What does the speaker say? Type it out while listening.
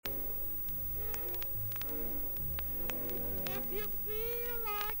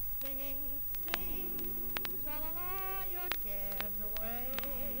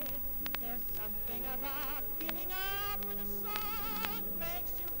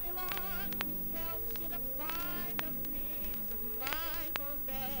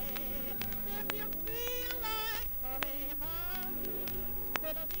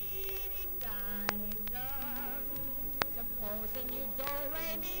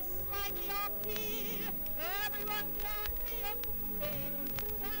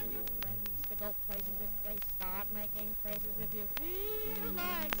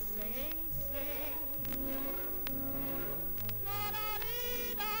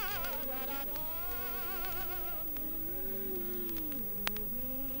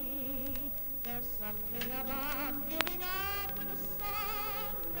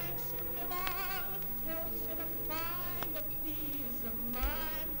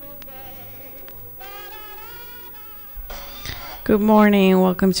Good morning,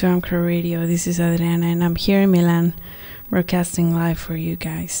 welcome to mcrowradio. This is Adriana and I'm here in Milan broadcasting live for you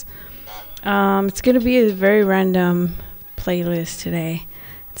guys. It's going to be a very random playlist today.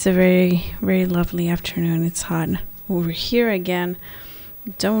 It's a very, very lovely afternoon. It's hot. We're here again.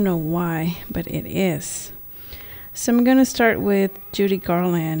 Don't know why, but it is. So I'm going to start with Judy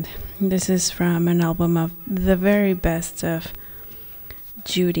Garland. This is from an album of the very best of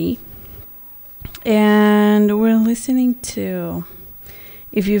Judy. And we're listening to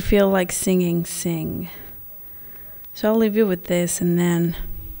If You Feel Like Singing, Sing. So I'll leave you with this, and then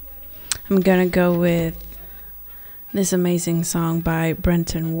I'm gonna go with this amazing song by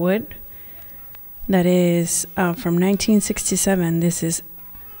Brenton Wood that is from 1967. This is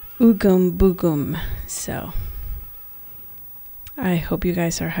Oogum Boogum. So I hope you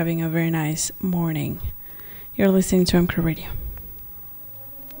guys are having a very nice morning. You're listening to mcrowradio.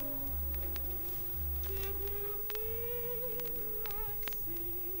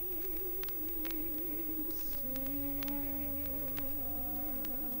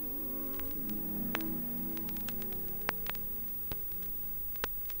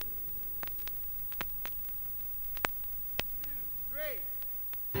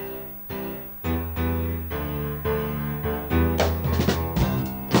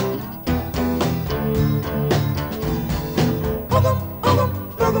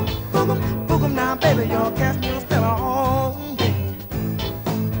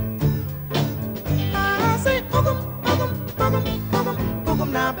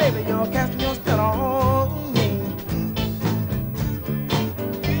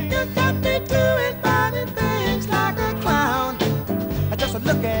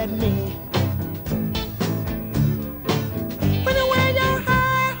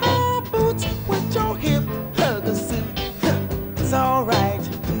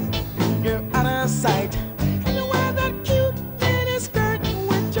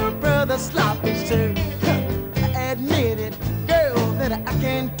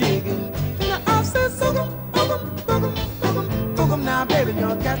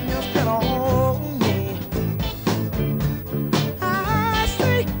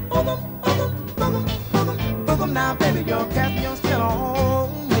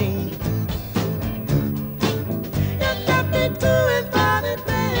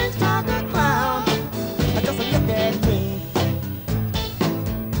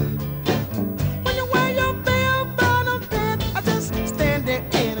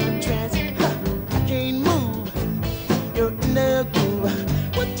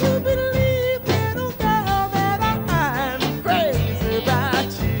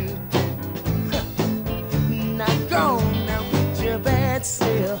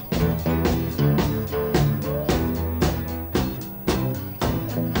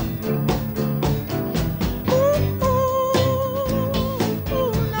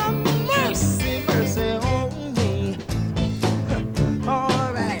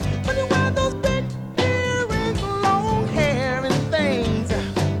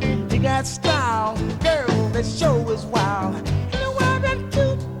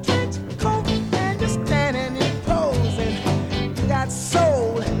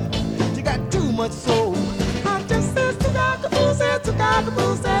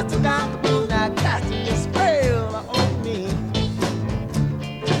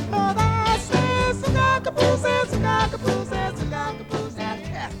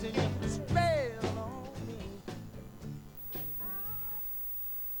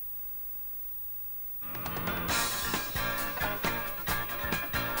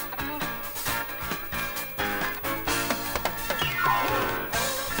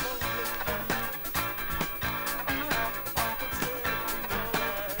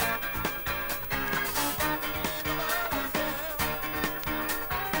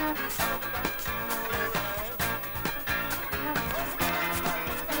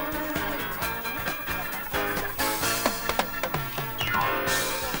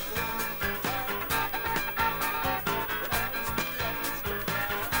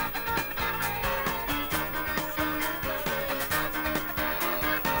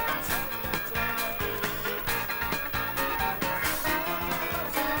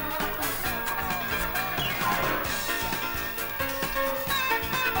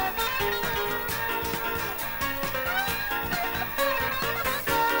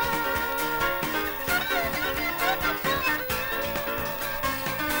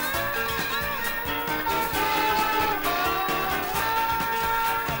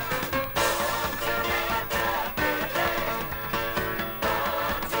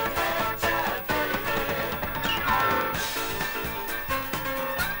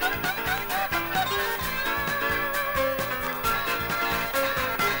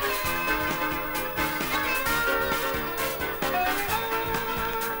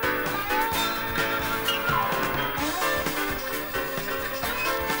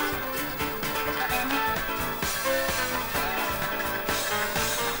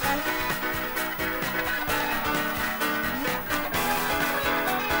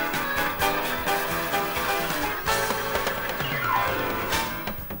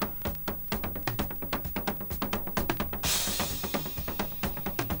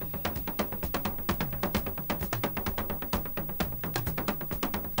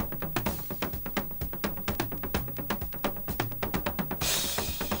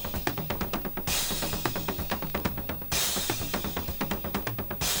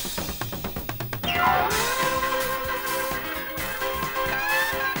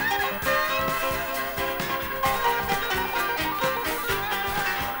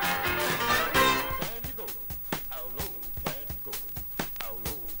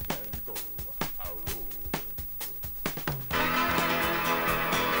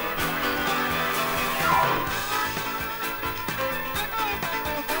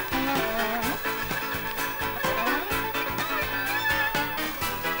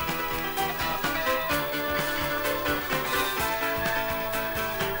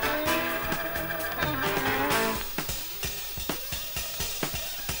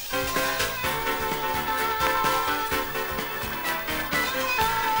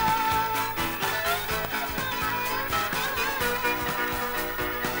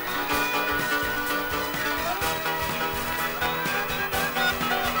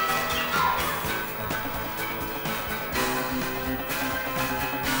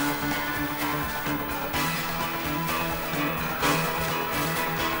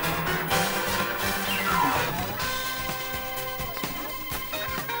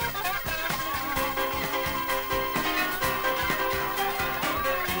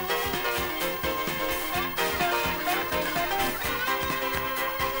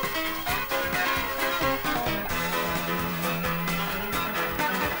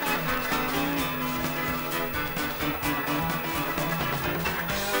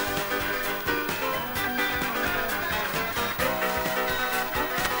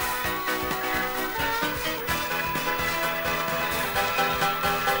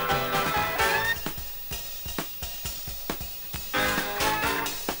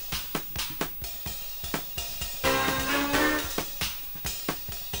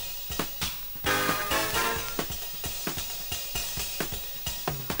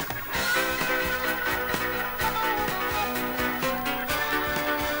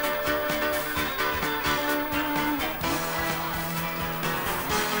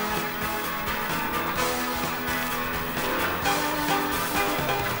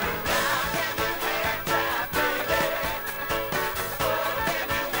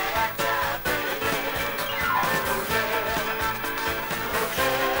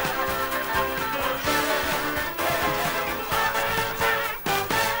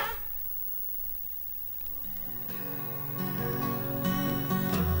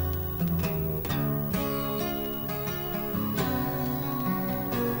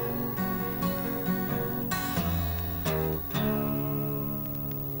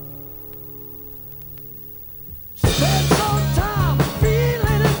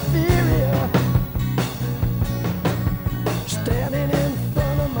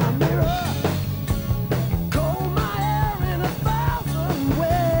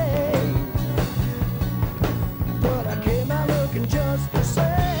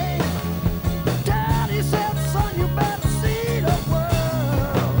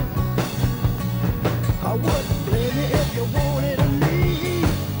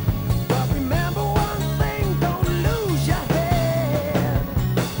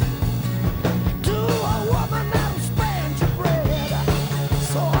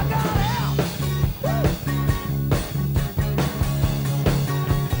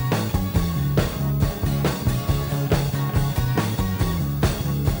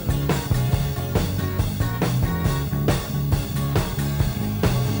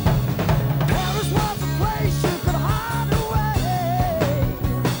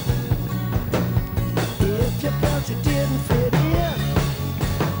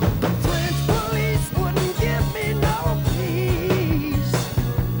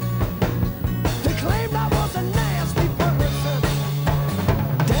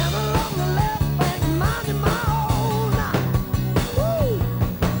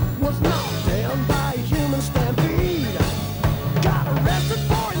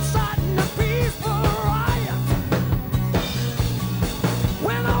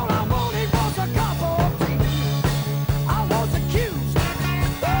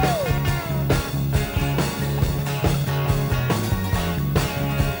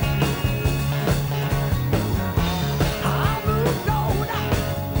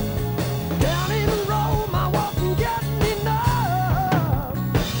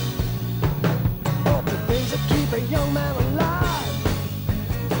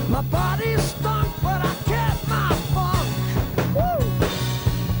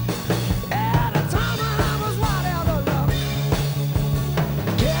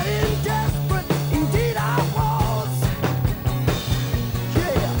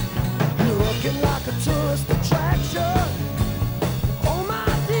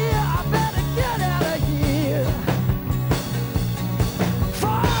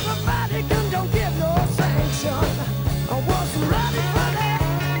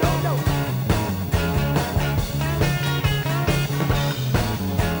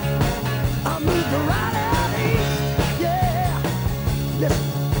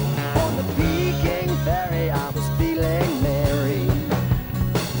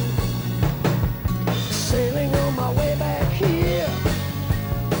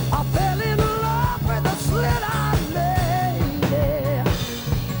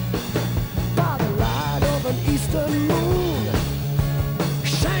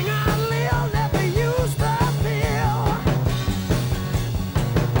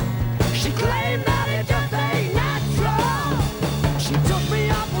 She claimed that it just ain't natural. She took me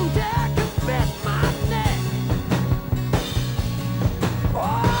up on deck and bit my neck.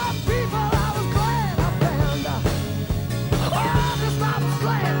 Oh, people, I was glad I found her. Oh, this I was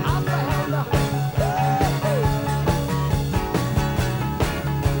glad I found her.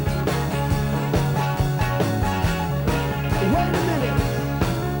 Wait a minute.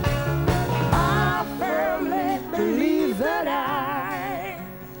 I firmly believe that I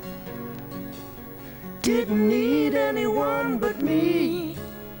didn't need anyone but me.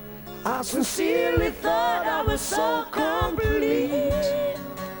 I sincerely thought I was so complete.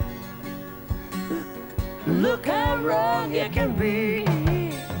 Look how wrong it can be.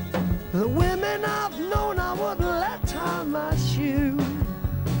 The women I've known I wouldn't let tie my shoe.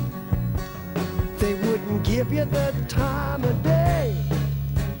 They wouldn't give you the time of day.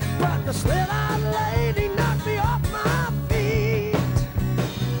 But the slit-eyed lady knocked me off my feet.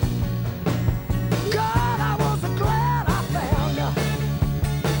 God, I was glad I found her.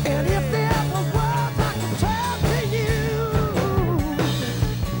 And if there were words I could tell to you,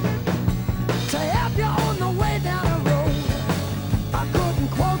 to help you on the way down the road, I couldn't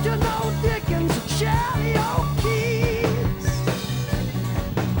quote you no Dickens or Shelley O'Keefe.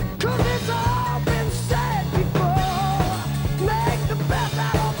 'Cause it's all been said before. Make the best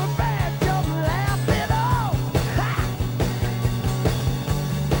out of a bad joke and laugh it off. Ha!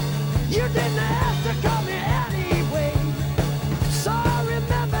 You didn't have to come here anyway. So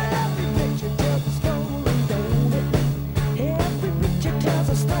remember, every picture tells a story, don't it? Every picture tells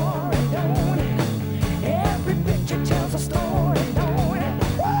a story, don't it? Every picture tells a story, don't it?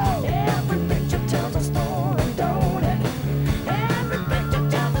 Woo! Every picture tells a story, don't it? Every picture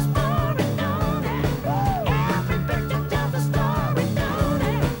tells a story, don't it? Woo! Every picture tells a story, don't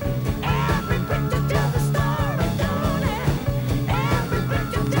it? Every picture tells a story, don't it? Every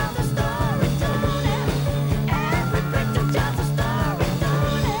picture tells a story, don't it?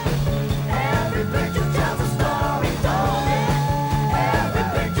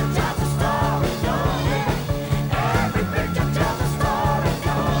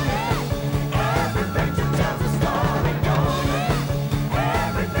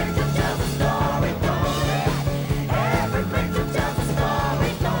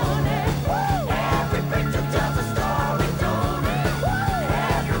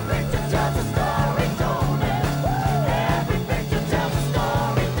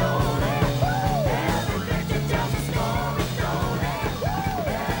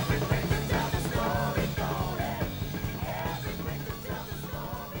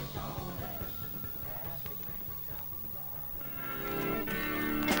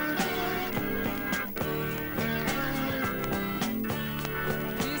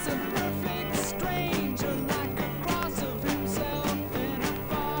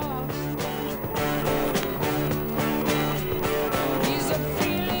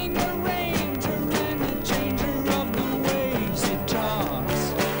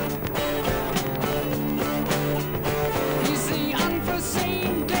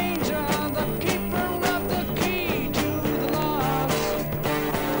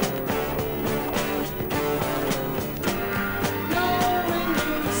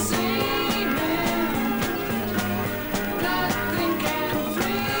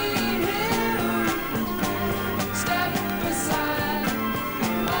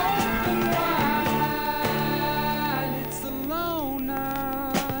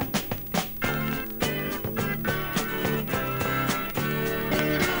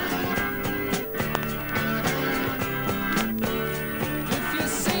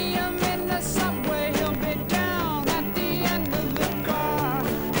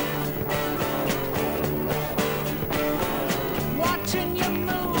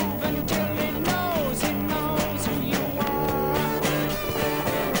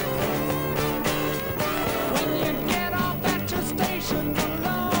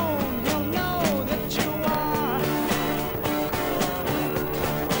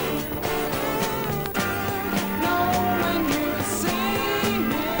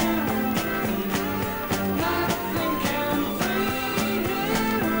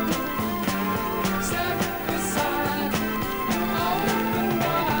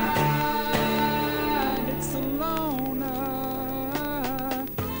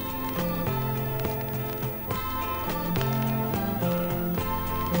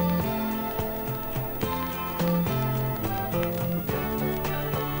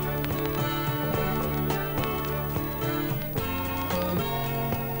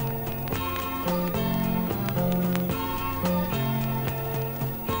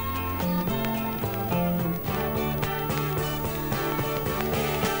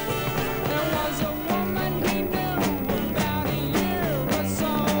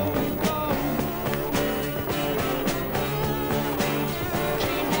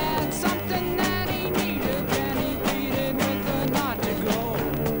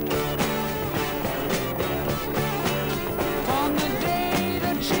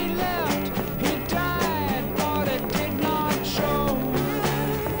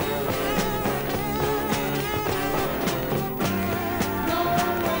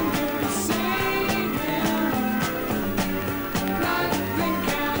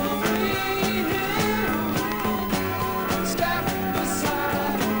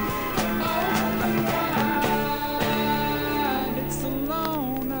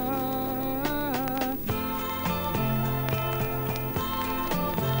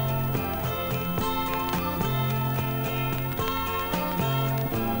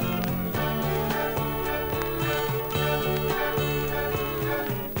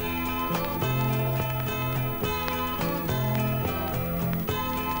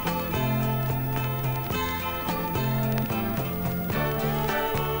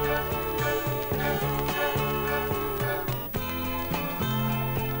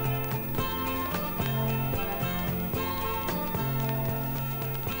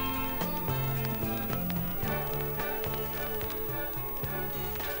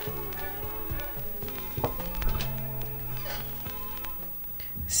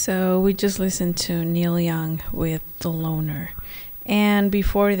 So we just listened to Neil Young with The Loner. And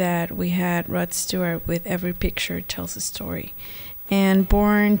before that, we had Rod Stewart with Every Picture Tells a Story. And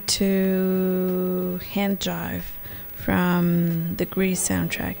Born to Hand Jive from the Grease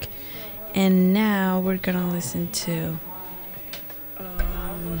soundtrack. And now we're gonna listen to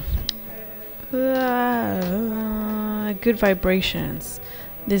Good Vibrations.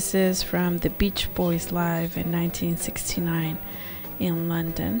 This is from the Beach Boys live in 1969 in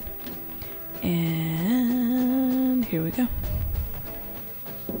London. And here we go.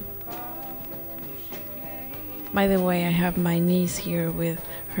 By the way, I have my niece here with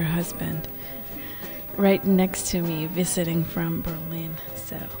her husband right next to me, visiting from Berlin.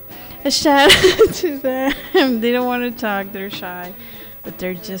 So a shout out to them. They don't want to talk, they're shy, but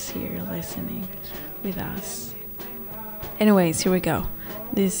they're just here listening with us. Anyways, here we go.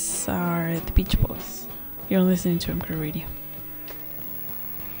 These are the Beach Boys. You're listening to mcrowradio.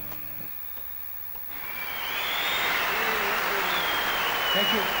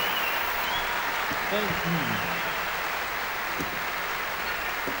 Thank you. Thank you.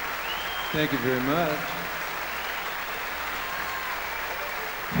 Thank you very much.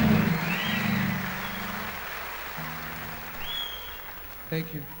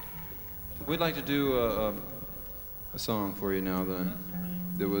 Thank you. We'd like to do a song for you now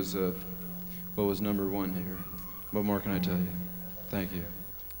that was what was number one here. What more can I tell you? Thank you.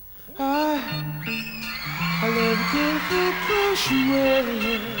 I love the beautiful bush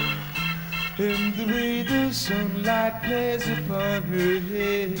and the way the sunlight plays upon her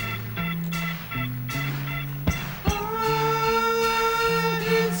head.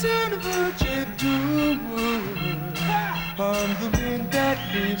 Sound of a gentle word on the wind that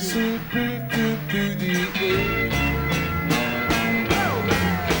leaves her perfume through the air.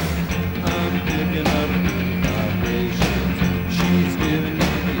 I'm picking up good vibrations. She's giving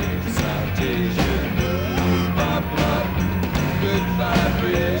me the excitation. Pop, pop, good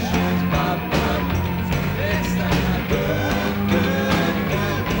vibrations. Pop, pop, excitement. Good, good,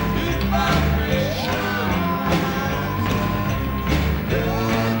 good, good vibrations.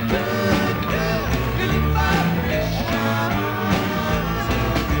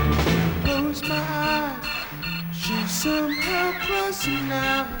 Somehow closer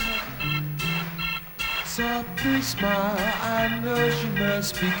now. Softly smile, I know she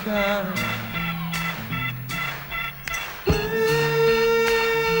must be kind. When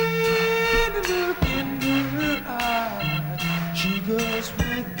I look in her eyes, she goes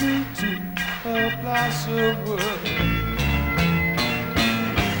with me to a blossom world.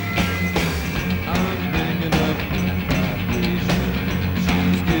 I'm picking up good vibrations.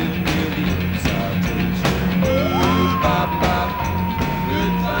 She's giving me the excitation. Pop, pop,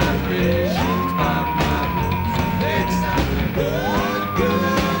 good vibrations. Pop, pop, excitement. Good,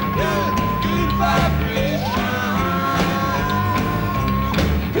 good, good, good vibrations.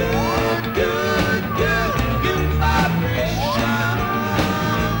 Good, good, good, good vibrations.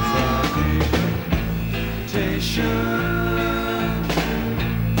 Salutation.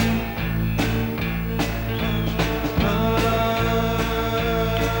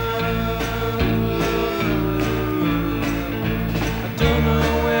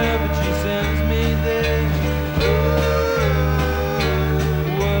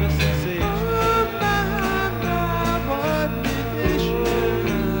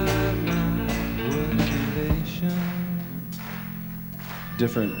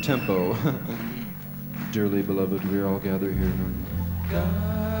 Different tempo. Dearly beloved, we're all gathered here.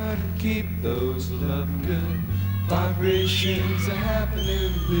 Gotta keep those love good vibrations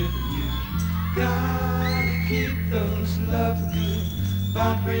happening with you. Gotta keep those love good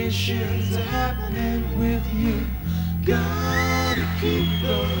vibrations happening with you. Gotta keep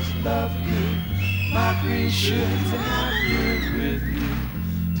those love good vibrations happening with you.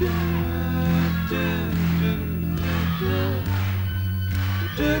 Da, da, da, da.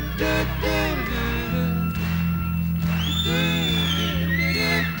 Da, da, da, da,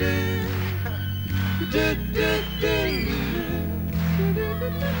 da, da,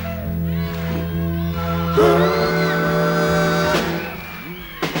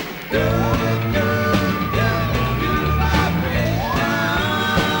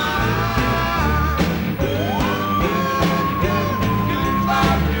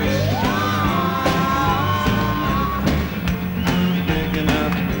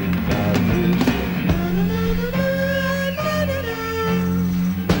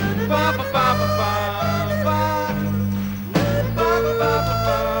 ba, ba, ba, ba, ba, ba, ba, ba, ba,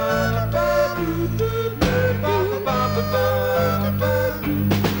 ba, ba, ba,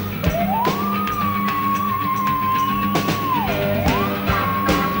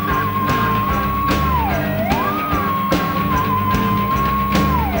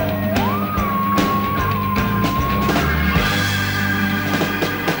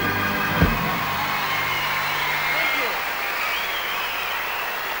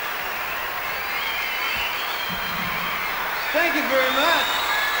 Thank you very much.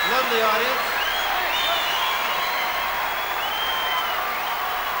 Lovely audience.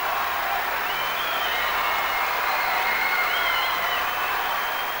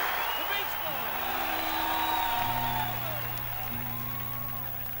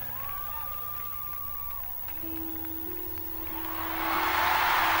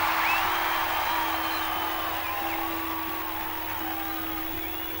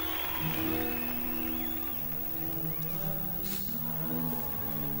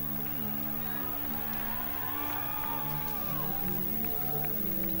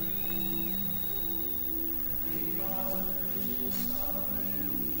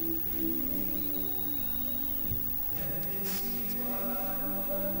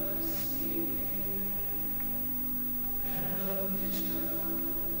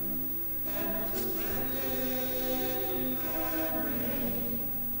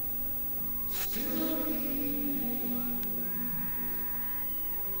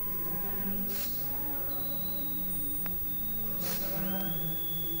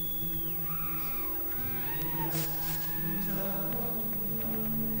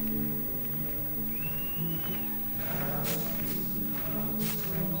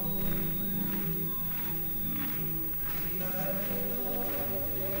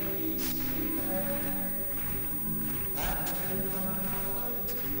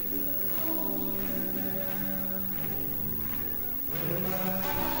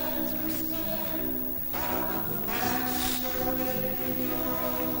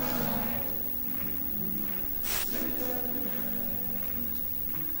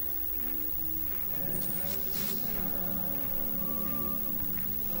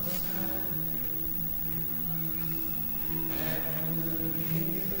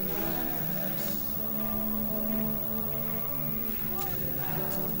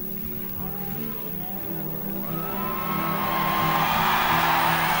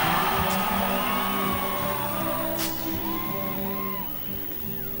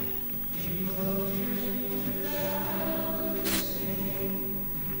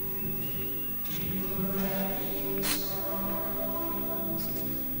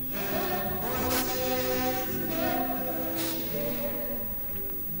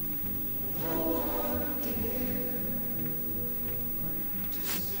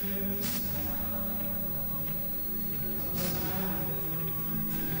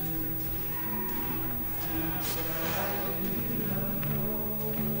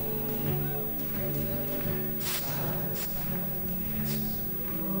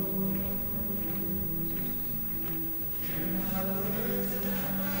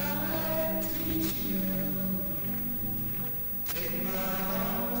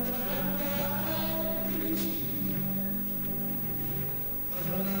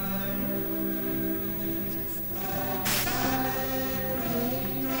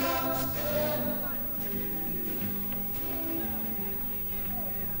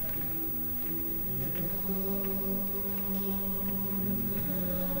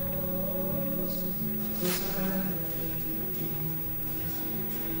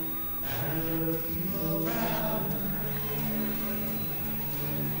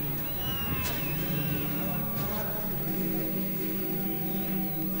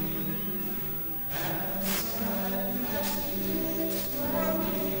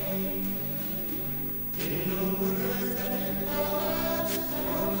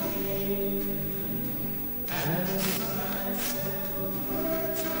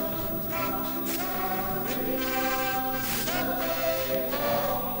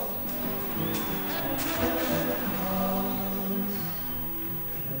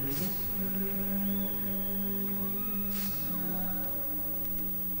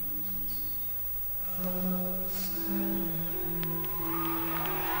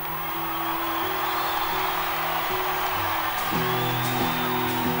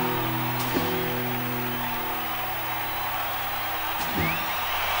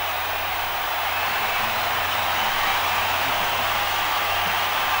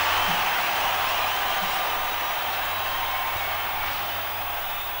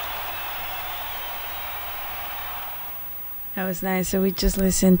 That was nice. So we just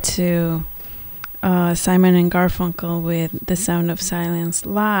listened to Simon and Garfunkel with The Sound of Silence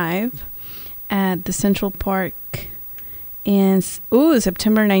live at the Central Park in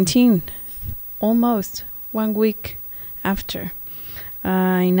September 19th, almost 1 week after,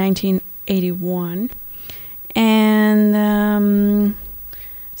 in 1981. And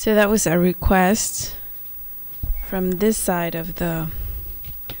so that was a request from this side of the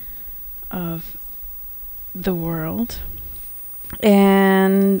world.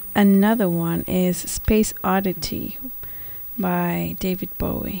 And another one is Space Oddity by David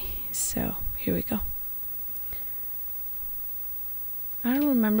Bowie. So here we go. I don't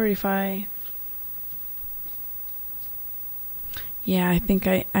remember if I think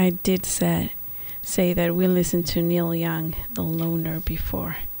I did say that we listened to Neil Young, The Loner,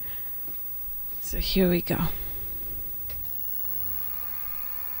 before. So here we go.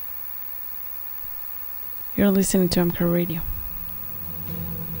 You're listening to mcrowradio.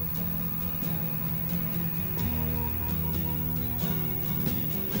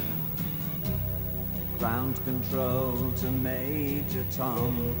 Ground control to Major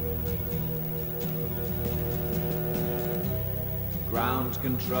Tom. Ground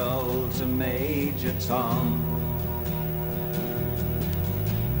control to Major Tom.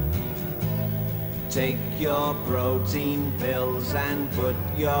 Take your protein pills and put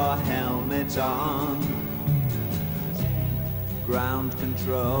your helmet on. Ground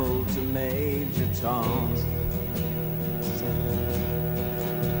control to Major Tom.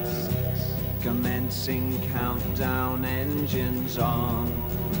 Commencing countdown, engines on.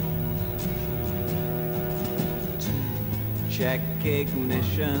 Check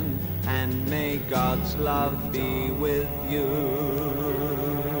ignition and may God's love be with you.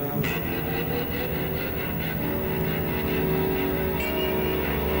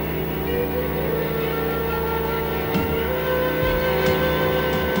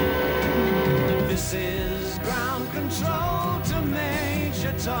 This is ground control to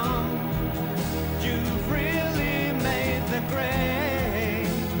Major Tom. You've really made the grade,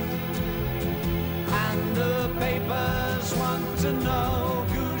 and the papers want to know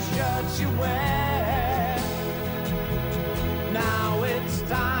whose shirts you wear. Now it's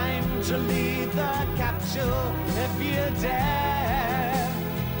time to leave the capsule if you dare.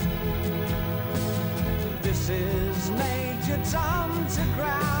 This is Major Tom to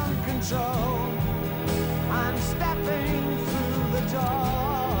ground control. I'm stepping through the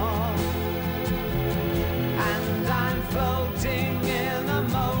door, and I'm floating in a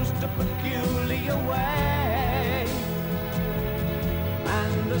most peculiar way,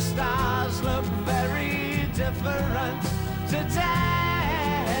 and the stars look very different today.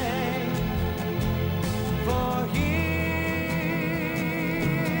 For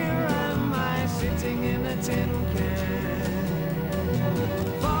here am I sitting in a tin can,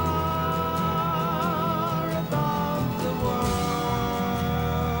 far above the world.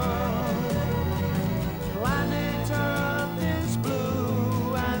 Planet Earth is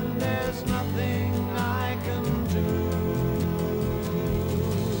blue and there's nothing I can do.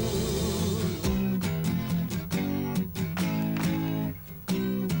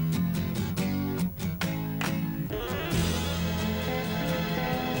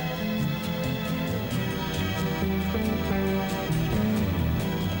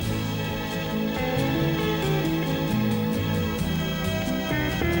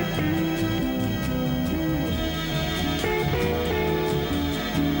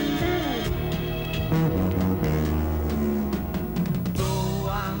 Though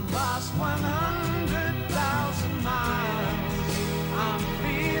I'm past 100,000 miles, I'm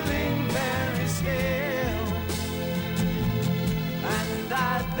feeling very still, and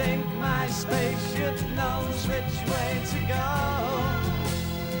I think my spaceship knows which way to go.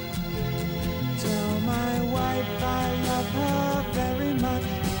 Tell my wife I love her very much.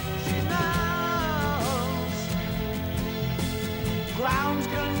 She knows. Ground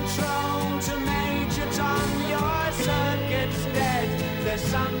control to Major Tom. Your circuit's dead. There's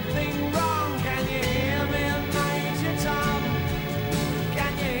something wrong. Can you hear me, Major Tom?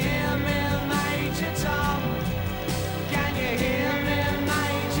 Can you hear me, Major Tom? Can you hear me,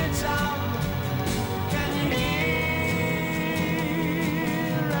 Major Tom? Can you hear?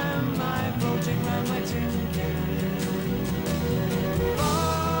 Am I floating round my tin can?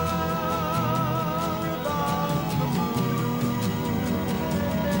 Far above the moon.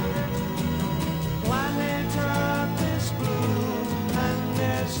 Planet Earth is blue and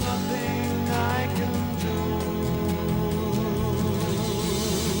there's nothing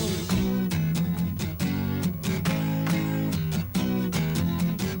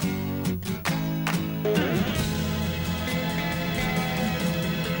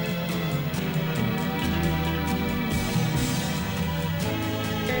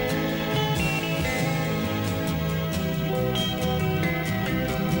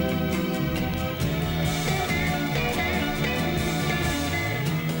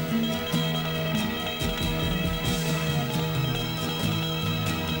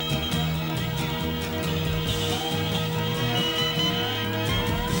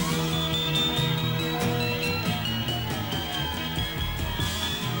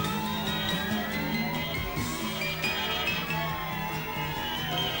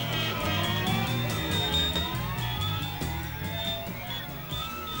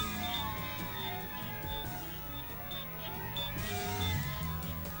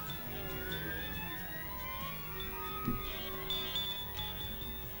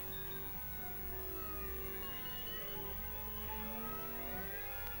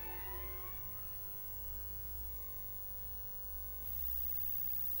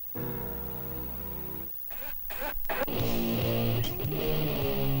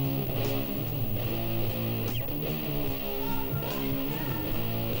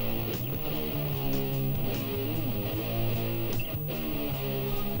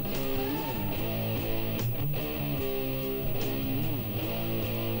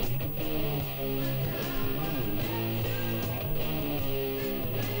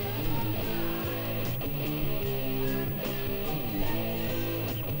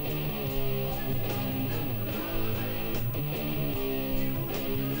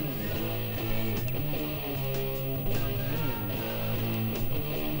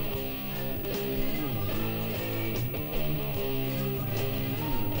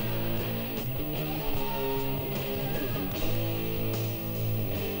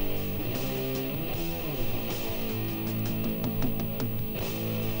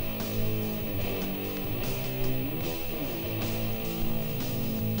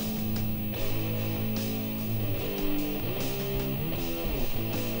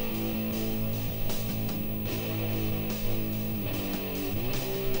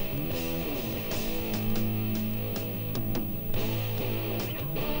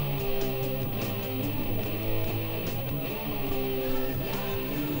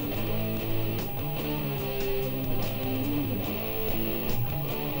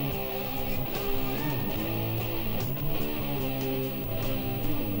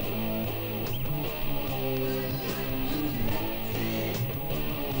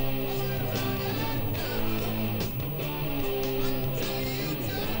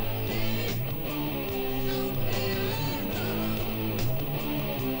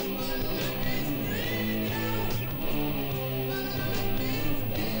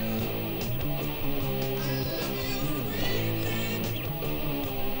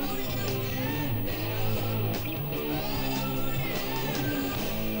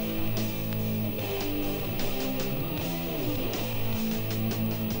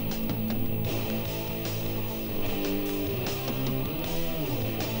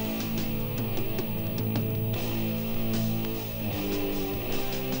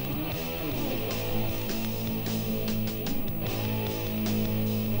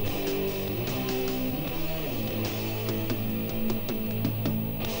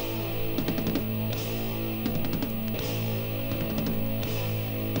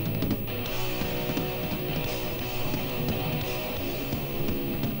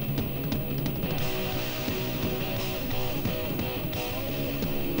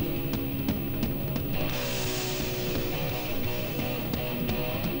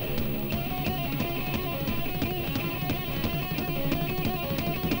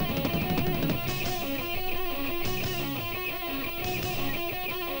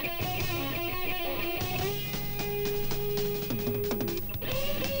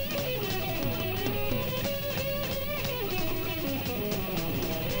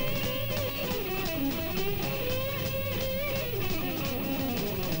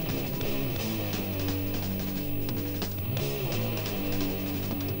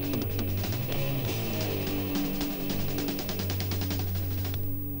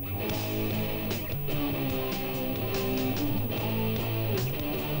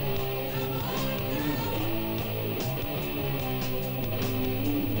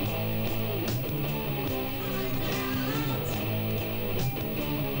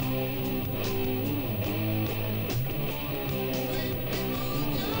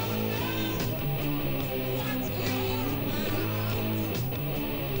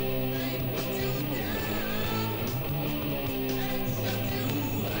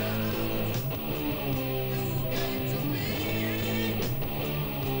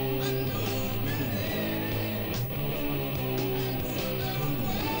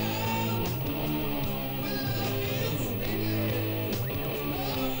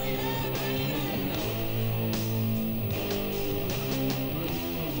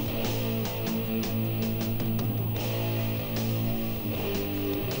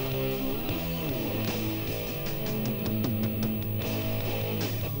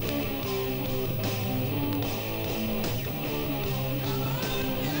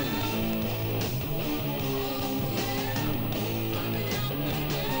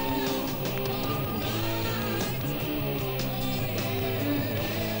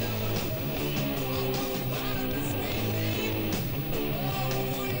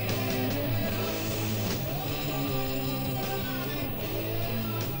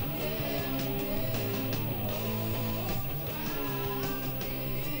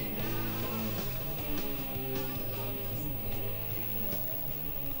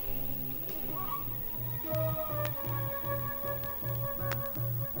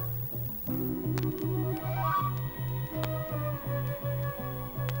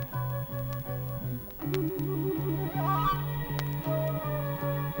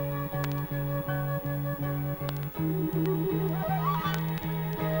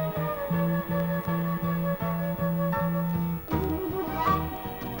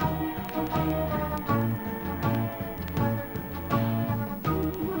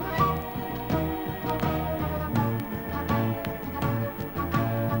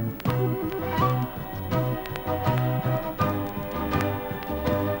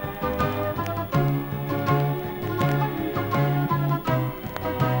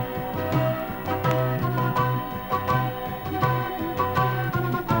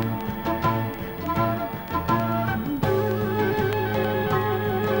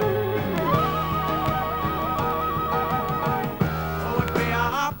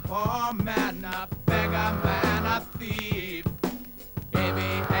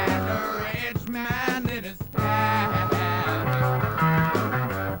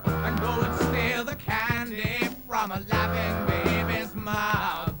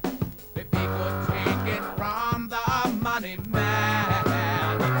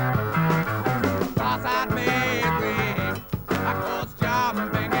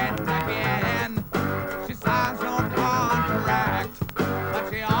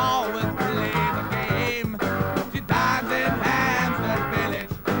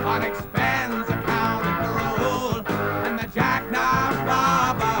on expense accounting rule, and the jackknife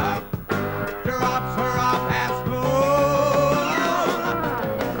barber drops her off at school.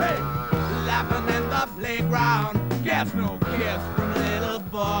 Hey, laughing in the playground, gets no kiss from little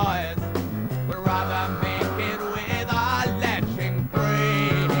boys, but rather make it with a lynching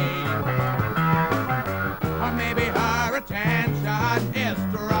breed. Or maybe her attention is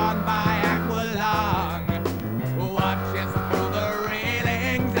drawn by Aqualung, who watches through the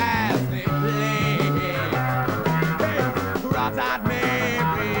railings as they play. Hey, cross-eyed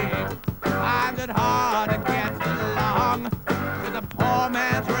Mary finds it hard to get along with a poor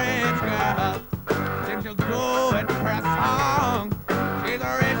man's rich girl. Then she'll go and press song. She's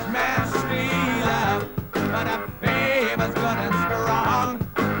a rich man's stealer, but her favor's good and strong.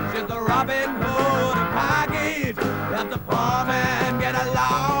 She's the Robin Hood package. Help the poor man get along.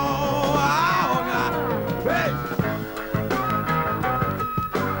 Hey!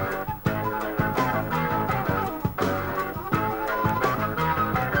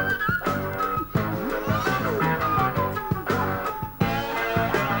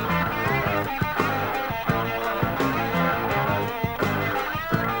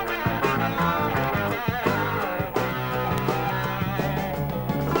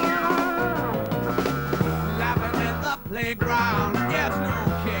 Laughing in the playground, gets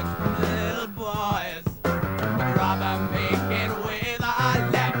no kicks from little boys, but rather make it with a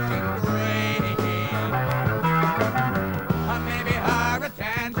electric grade. Or maybe her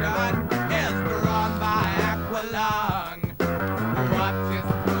attention is drawn by Aqualung, who watches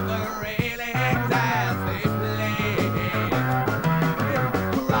through the railings as they play.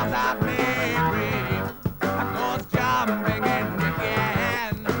 Cross-eyed Mary goes jumping in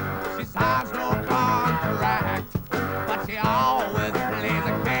again. She signs no contract, but she always plays a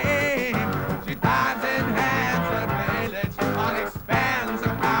game. She dives in handsome village on expense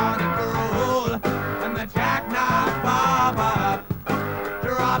accounting rule, and the jackknife barber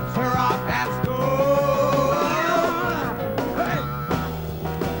drops her off at school. Hey!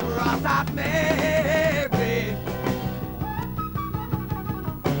 Cross-eyed Mary.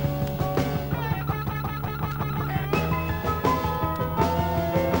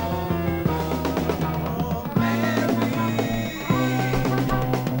 Oh, Mary.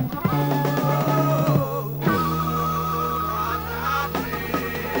 Oh, cross-eyed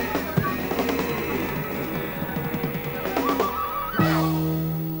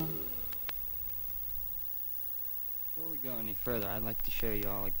Before we go any further, I'd like to show you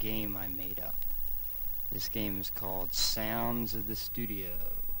all a game I made up. This game is called Sounds of the Studio,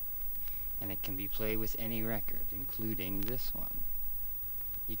 and it can be played with any record, including this one.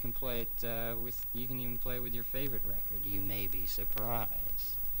 You can play it you can even play it with your favorite record. You may be surprised.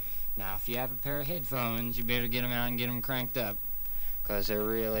 Now, if you have a pair of headphones, you better get them out and get them cranked up, because they're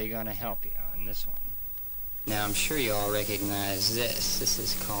really going to help you on this one. Now, I'm sure you all recognize this. This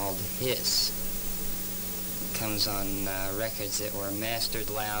is called Hiss. It comes on records that were mastered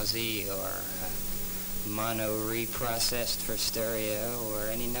lousy or mono reprocessed for stereo or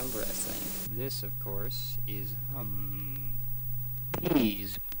any number of things. This, of course, is hum.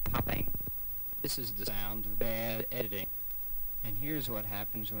 Peas popping. This is the sound of bad editing. And here's what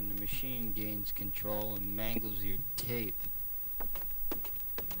happens when the machine gains control and mangles your tape.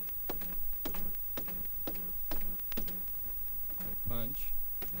 Punch.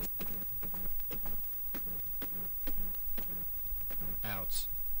 Outs.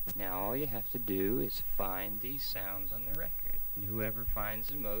 Now all you have to do is find these sounds on the record. And whoever finds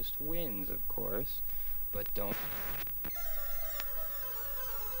the most wins, of course. But don't...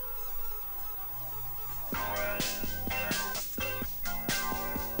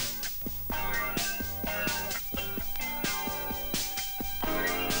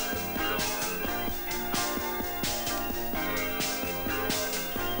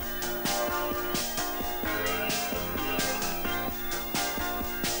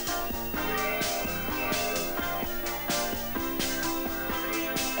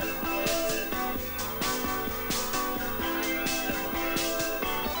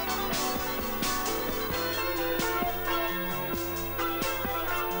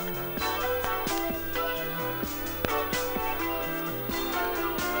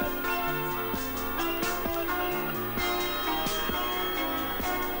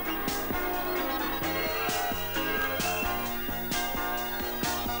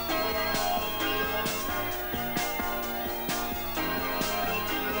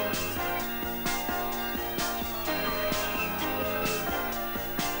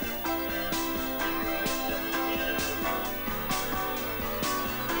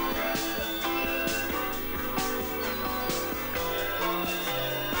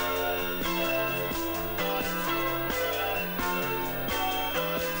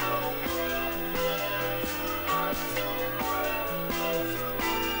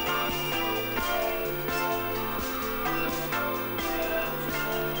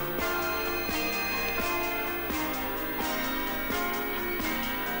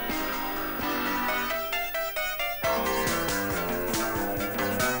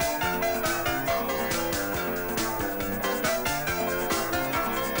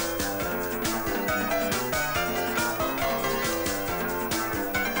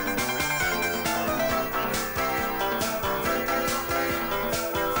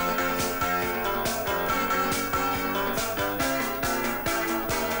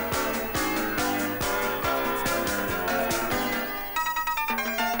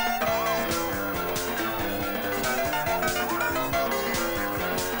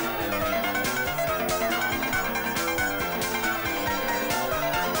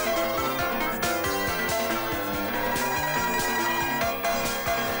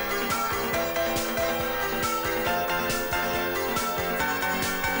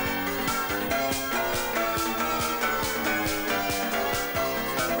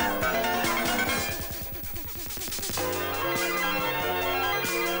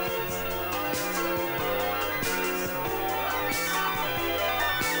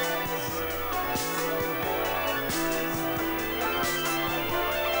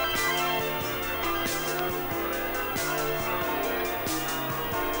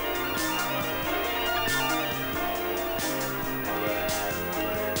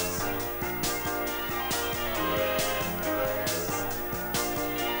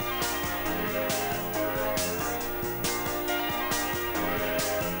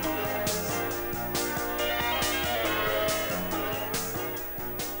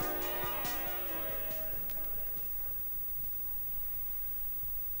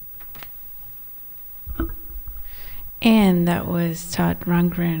 And that was Todd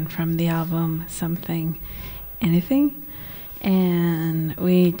Rundgren from the album Something Anything. And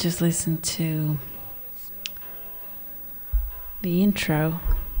we just listened to the intro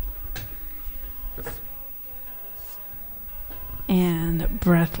and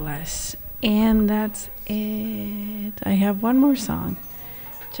Breathless. And that's it. I have one more song.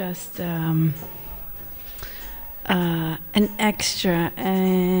 Just an extra,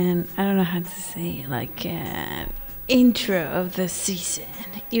 and I don't know how to say, like an intro of the season,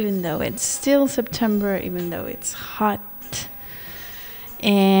 even though it's still September, even though it's hot,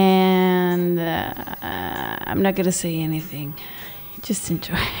 and I'm not gonna say anything, just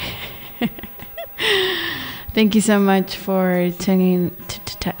enjoy. Thank you so much for tuning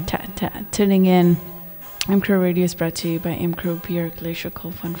in. mcrow Radio is brought to you by mcrow Pure Glacier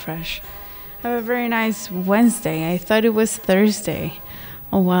Cold Fun Fresh. Have a very nice Wednesday. I thought it was Thursday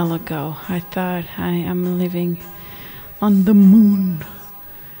a while ago. I thought I am living on the moon.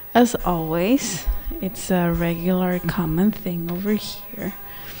 As always, it's a regular common thing over here.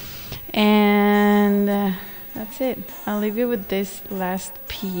 And that's it. I'll leave you with this last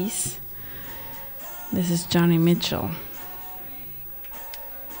piece. This is Johnny Mitchell.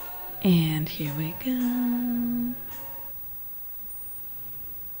 And here we go.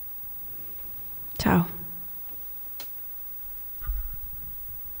 Ciao.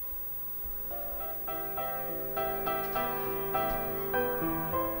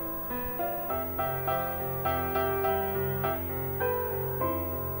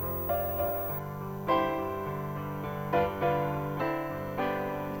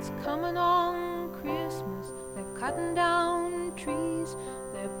 It's coming on Christmas. They're cutting down trees.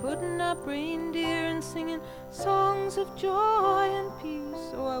 They're putting up reindeer and singing songs of joy and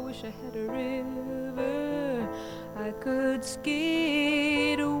peace. Oh, I wish I had a river I could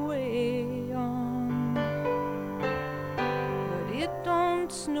skate away on. But it don't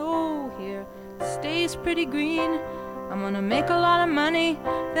snow here, it stays pretty green. I'm gonna make a lot of money,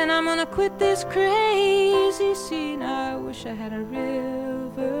 then I'm gonna quit this crazy scene. I wish I had a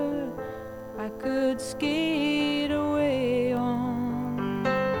river I could skate away on. I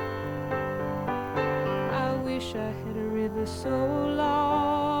wish I had a river so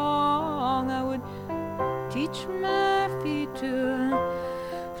long I would teach my feet to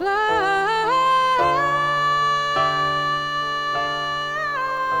fly.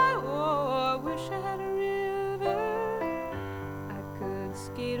 Oh, I wish I had a river I could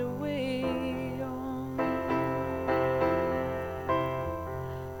skate away on.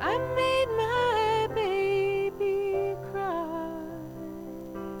 I made my baby cry.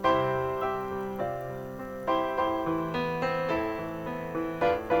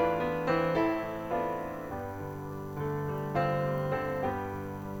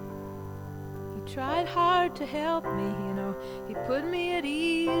 He tried hard to help me, you know. He put me at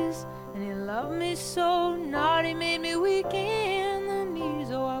ease, and he loved me so. Not he made me weak in the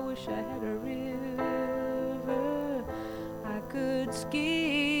knees. Oh, I wish I had a river I could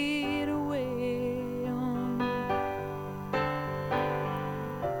skate away on.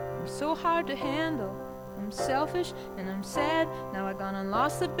 I'm so hard to handle. I'm selfish and I'm sad. Now I gone and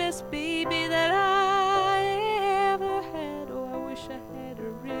lost the best baby that I ever had. Oh, I wish I had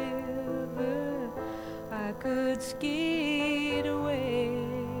a river I could skate away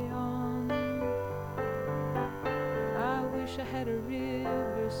on. I wish I had a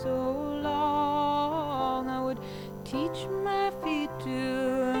river so long I would teach my feet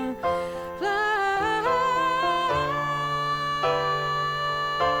to fly.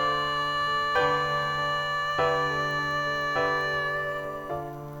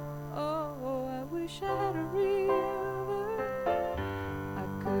 Oh, I wish I had a river I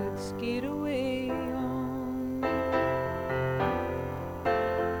could skate away on.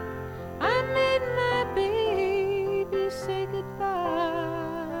 I made my baby say goodbye.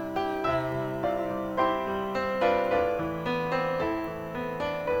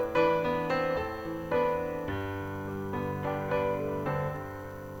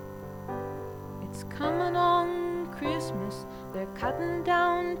 It's coming on Christmas. They're cutting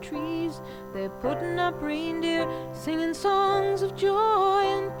down trees. They're putting up reindeer, singing songs of joy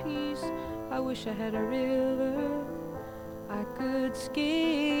and peace. I wish I had a river I could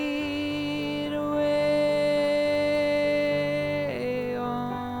skate